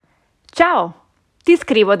Ciao, ti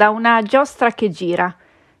scrivo da una giostra che gira.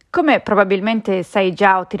 Come probabilmente sai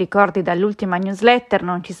già o ti ricordi dall'ultima newsletter,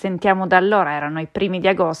 non ci sentiamo da allora, erano i primi di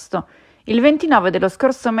agosto. Il 29 dello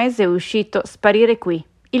scorso mese è uscito Sparire qui,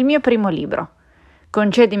 il mio primo libro.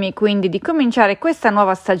 Concedimi quindi di cominciare questa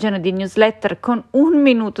nuova stagione di newsletter con un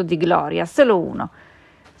minuto di gloria, solo uno.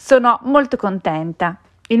 Sono molto contenta.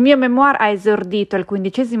 Il mio memoir ha esordito al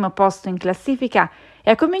 15° posto in classifica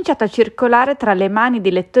e ha cominciato a circolare tra le mani di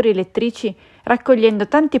lettori e lettrici raccogliendo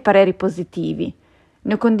tanti pareri positivi.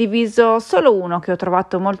 Ne ho condiviso solo uno che ho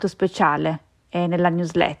trovato molto speciale, è nella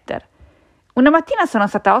newsletter. Una mattina sono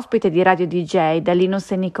stata ospite di Radio DJ da Linus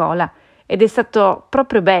e Nicola ed è stato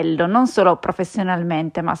proprio bello, non solo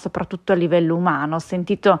professionalmente ma soprattutto a livello umano. Ho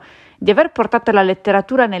sentito di aver portato la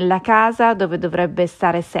letteratura nella casa dove dovrebbe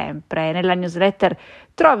stare sempre. Nella newsletter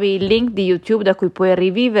trovi il link di YouTube da cui puoi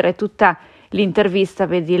rivivere tutta l'intervista,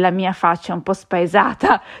 vedi la mia faccia un po'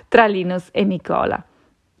 spaesata tra Linus e Nicola.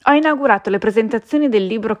 Ho inaugurato le presentazioni del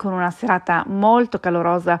libro con una serata molto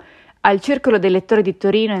calorosa al Circolo dei Lettori di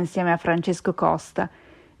Torino insieme a Francesco Costa.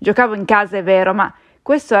 Giocavo in casa, è vero, ma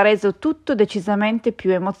questo ha reso tutto decisamente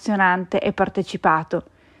più emozionante e partecipato.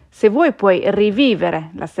 Se vuoi puoi rivivere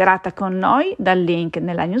la serata con noi dal link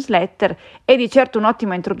nella newsletter, è di certo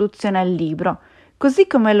un'ottima introduzione al libro, così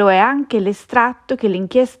come lo è anche l'estratto che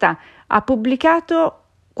l'inchiesta ha pubblicato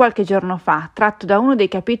qualche giorno fa, tratto da uno dei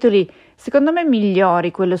capitoli secondo me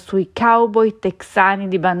migliori, quello sui cowboy texani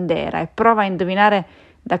di bandiera, e prova a indovinare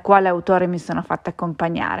da quale autore mi sono fatta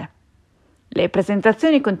accompagnare. Le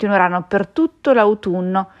presentazioni continueranno per tutto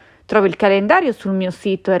l'autunno. Trovi il calendario sul mio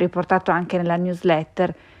sito e riportato anche nella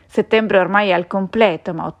newsletter. Settembre ormai è al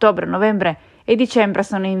completo, ma ottobre, novembre e dicembre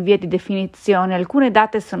sono in via di definizione. Alcune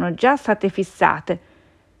date sono già state fissate.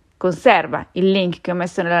 Conserva il link che ho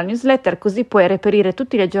messo nella newsletter, così puoi reperire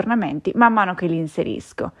tutti gli aggiornamenti man mano che li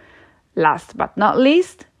inserisco. Last but not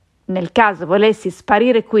least, nel caso volessi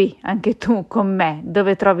sparire qui anche tu con me,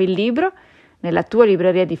 dove trovi il libro? Nella tua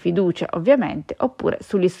libreria di fiducia, ovviamente, oppure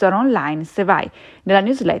sugli store online. Se vai nella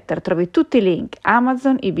newsletter trovi tutti i link: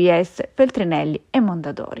 Amazon, IBS, Feltrinelli e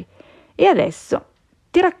Mondadori. E adesso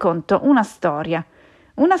ti racconto una storia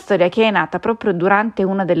che è nata proprio durante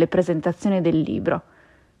una delle presentazioni del libro.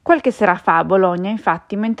 Qualche sera fa a Bologna,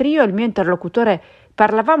 infatti, mentre io e il mio interlocutore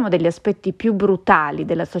parlavamo degli aspetti più brutali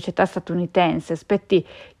della società statunitense, aspetti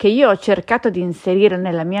che io ho cercato di inserire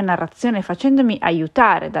nella mia narrazione facendomi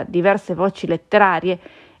aiutare da diverse voci letterarie,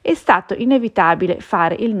 è stato inevitabile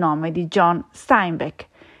fare il nome di John Steinbeck,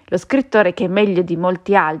 lo scrittore che meglio di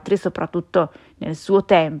molti altri, soprattutto nel suo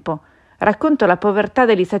tempo, raccontò la povertà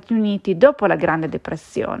degli Stati Uniti dopo la Grande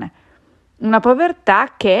Depressione. Una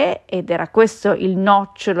povertà che, ed era questo il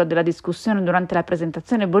nocciolo della discussione durante la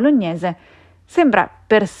presentazione bolognese, sembra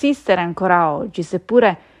persistere ancora oggi,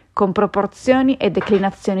 seppure con proporzioni e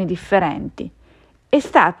declinazioni differenti. È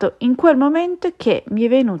stato in quel momento che mi è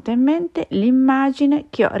venuta in mente l'immagine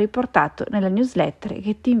che ho riportato nella newsletter e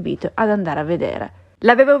che ti invito ad andare a vedere.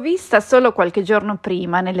 L'avevo vista solo qualche giorno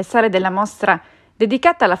prima nelle sale della mostra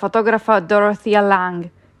dedicata alla fotografa Dorothea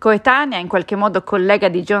Lange, coetanea in qualche modo collega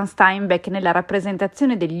di John Steinbeck nella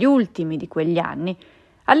rappresentazione degli ultimi di quegli anni,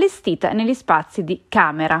 allestita negli spazi di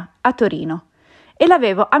Camera a Torino. E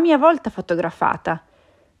l'avevo a mia volta fotografata.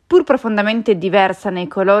 Pur profondamente diversa nei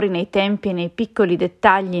colori, nei tempi e nei piccoli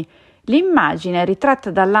dettagli, l'immagine ritratta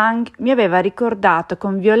da Lang mi aveva ricordato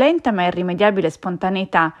con violenta ma irrimediabile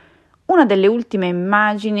spontaneità una delle ultime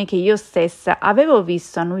immagini che io stessa avevo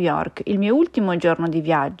visto a New York il mio ultimo giorno di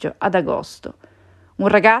viaggio, ad agosto. Un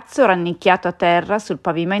ragazzo rannicchiato a terra sul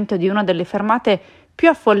pavimento di una delle fermate più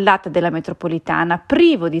affollate della metropolitana,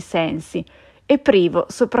 privo di sensi e privo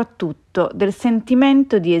soprattutto del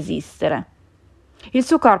sentimento di esistere. Il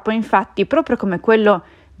suo corpo, infatti, proprio come quello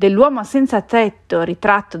dell'uomo senza tetto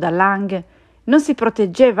ritratto da Lang, non si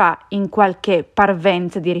proteggeva in qualche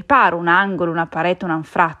parvenza di riparo, un angolo, una parete, un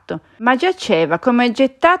anfratto, ma giaceva come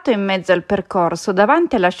gettato in mezzo al percorso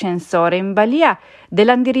davanti all'ascensore in balia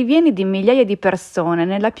dell'andirivieni di migliaia di persone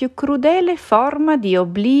nella più crudele forma di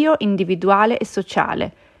oblio individuale e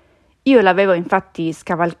sociale. Io l'avevo infatti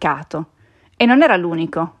scavalcato e non era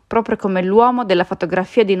l'unico, proprio come l'uomo della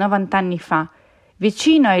fotografia di 90 anni fa.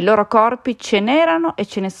 Vicino ai loro corpi ce n'erano e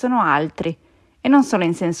ce ne sono altri, e non solo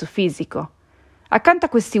in senso fisico. Accanto a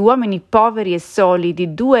questi uomini poveri e soli,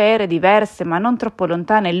 di due ere diverse ma non troppo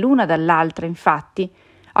lontane l'una dall'altra, infatti,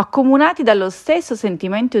 accomunati dallo stesso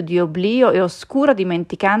sentimento di oblio e oscura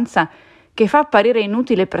dimenticanza che fa apparire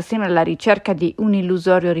inutile persino la ricerca di un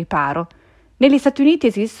illusorio riparo, negli Stati Uniti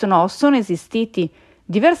esistono o sono esistiti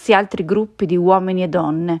diversi altri gruppi di uomini e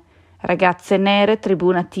donne, ragazze nere,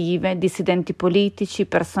 tribù native, dissidenti politici,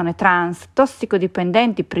 persone trans,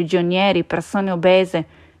 tossicodipendenti, prigionieri, persone obese,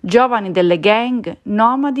 giovani delle gang,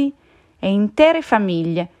 nomadi e intere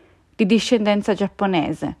famiglie di discendenza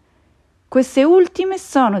giapponese. Queste ultime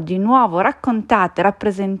sono di nuovo raccontate e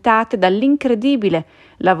rappresentate dall'incredibile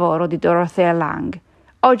lavoro di Dorothea Lange,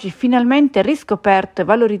 oggi finalmente riscoperto e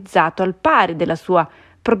valorizzato al pari della sua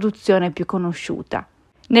produzione più conosciuta.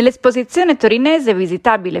 Nell'esposizione torinese,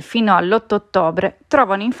 visitabile fino all'8 ottobre,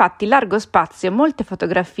 trovano infatti largo spazio molte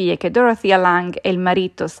fotografie che Dorothea Lange e il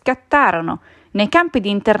marito scattarono nei campi di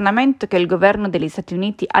internamento che il governo degli Stati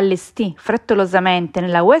Uniti allestì frettolosamente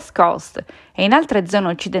nella West Coast e in altre zone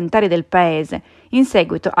occidentali del paese in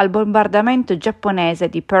seguito al bombardamento giapponese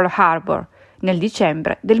di Pearl Harbor nel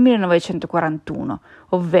dicembre del 1941,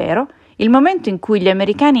 ovvero il momento in cui gli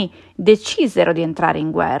americani decisero di entrare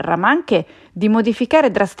in guerra, ma anche di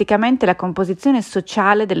modificare drasticamente la composizione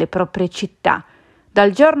sociale delle proprie città.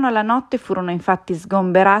 Dal giorno alla notte furono infatti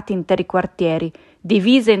sgomberati interi quartieri,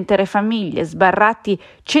 divise intere famiglie, sbarrati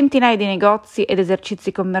centinaia di negozi ed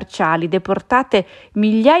esercizi commerciali, deportate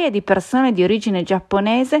migliaia di persone di origine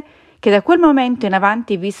giapponese che da quel momento in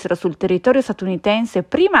avanti vissero sul territorio statunitense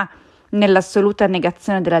prima nell'assoluta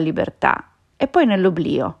negazione della libertà e poi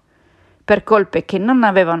nell'oblio, per colpe che non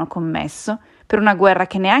avevano commesso, per una guerra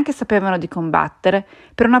che neanche sapevano di combattere,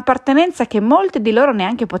 per un'appartenenza che molte di loro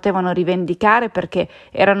neanche potevano rivendicare perché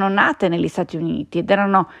erano nate negli Stati Uniti ed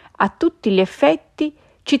erano a tutti gli effetti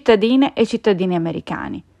cittadine e cittadini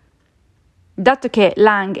americani. Dato che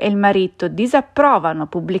Lange e il marito disapprovano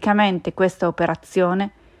pubblicamente questa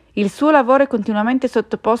operazione, il suo lavoro è continuamente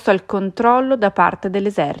sottoposto al controllo da parte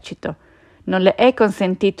dell'esercito. Non le è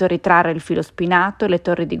consentito ritrarre il filo spinato, le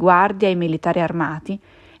torri di guardia e i militari armati,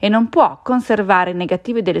 e non può conservare i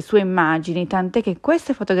negativi delle sue immagini, tant'è che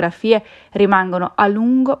queste fotografie rimangono a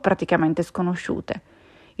lungo praticamente sconosciute.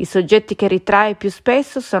 I soggetti che ritrae più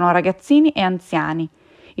spesso sono ragazzini e anziani.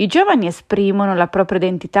 I giovani esprimono la propria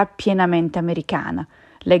identità pienamente americana,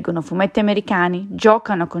 leggono fumetti americani,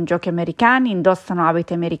 giocano con giochi americani, indossano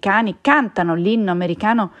abiti americani, cantano l'inno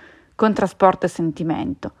americano con trasporto e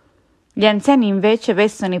sentimento. Gli anziani invece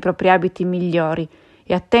vestono i propri abiti migliori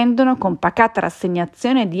e attendono con pacata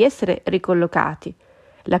rassegnazione di essere ricollocati.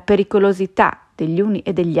 La pericolosità degli uni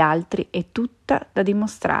e degli altri è tutta da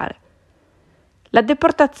dimostrare. La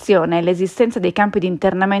deportazione e l'esistenza dei campi di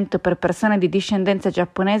internamento per persone di discendenza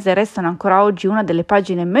giapponese restano ancora oggi una delle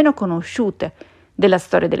pagine meno conosciute della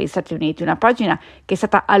storia degli Stati Uniti, una pagina che è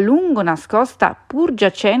stata a lungo nascosta pur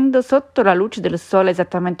giacendo sotto la luce del sole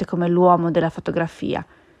esattamente come l'uomo della fotografia.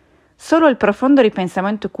 Solo il profondo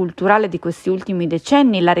ripensamento culturale di questi ultimi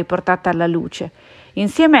decenni l'ha riportata alla luce,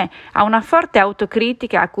 insieme a una forte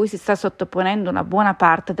autocritica a cui si sta sottoponendo una buona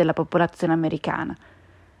parte della popolazione americana.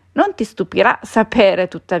 Non ti stupirà sapere,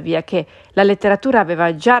 tuttavia, che la letteratura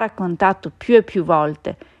aveva già raccontato più e più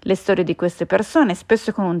volte le storie di queste persone,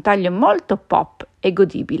 spesso con un taglio molto pop e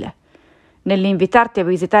godibile. Nell'invitarti a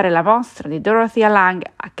visitare la mostra di Dorothea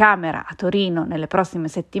Lange a Camera a Torino nelle prossime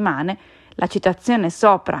settimane, la citazione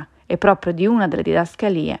sopra è proprio di una delle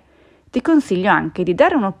didascalie, ti consiglio anche di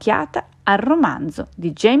dare un'occhiata al romanzo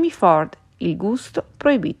di Jamie Ford, Il gusto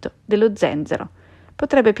proibito dello zenzero.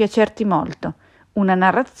 Potrebbe piacerti molto, una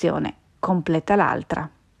narrazione completa l'altra.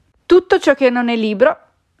 Tutto ciò che non è libro,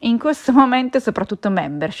 in questo momento è soprattutto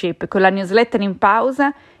membership, con la newsletter in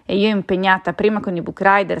pausa e io impegnata prima con i book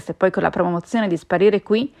riders e poi con la promozione di Sparire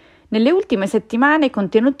Qui, nelle ultime settimane i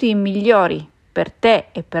contenuti migliori per te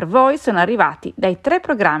e per voi sono arrivati dai 3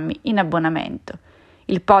 programmi in abbonamento.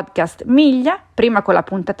 Il podcast Miglia, prima con la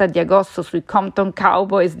puntata di agosto sui Compton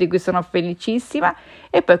Cowboys di cui sono felicissima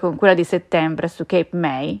e poi con quella di settembre su Cape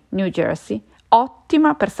May, New Jersey,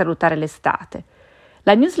 ottima per salutare l'estate.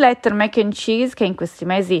 La newsletter Mac and Cheese, che in questi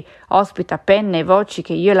mesi ospita penne e voci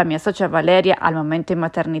che io e la mia socia Valeria al momento in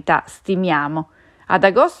maternità stimiamo. Ad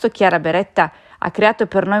agosto Chiara Beretta ha creato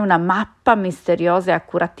per noi una mappa misteriosa e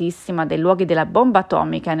accuratissima dei luoghi della bomba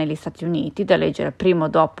atomica negli Stati Uniti, da leggere prima o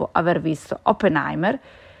dopo aver visto Oppenheimer,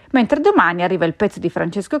 mentre domani arriva il pezzo di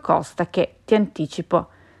Francesco Costa che, ti anticipo,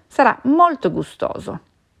 sarà molto gustoso.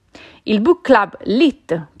 Il book club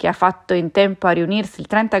Lit, che ha fatto in tempo a riunirsi il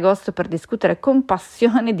 30 agosto per discutere con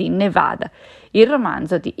passione di Nevada, il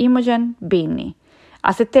romanzo di Imogen Binnie.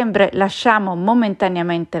 A settembre lasciamo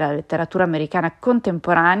momentaneamente la letteratura americana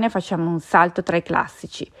contemporanea, facciamo un salto tra i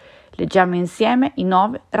classici. Leggiamo insieme i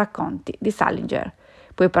 9 racconti di Salinger.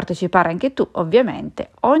 Puoi partecipare anche tu, ovviamente,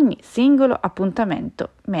 ogni singolo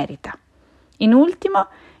appuntamento merita. In ultimo,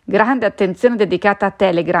 grande attenzione dedicata a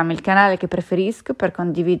Telegram, il canale che preferisco per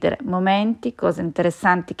condividere momenti, cose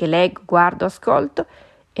interessanti che leggo, guardo, ascolto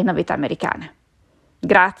e novità americane.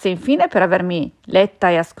 Grazie infine per avermi letta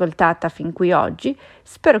e ascoltata fin qui oggi,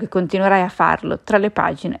 spero che continuerai a farlo tra le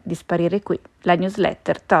pagine di Sparire Qui. La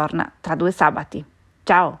newsletter torna tra 2 sabati.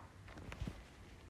 Ciao!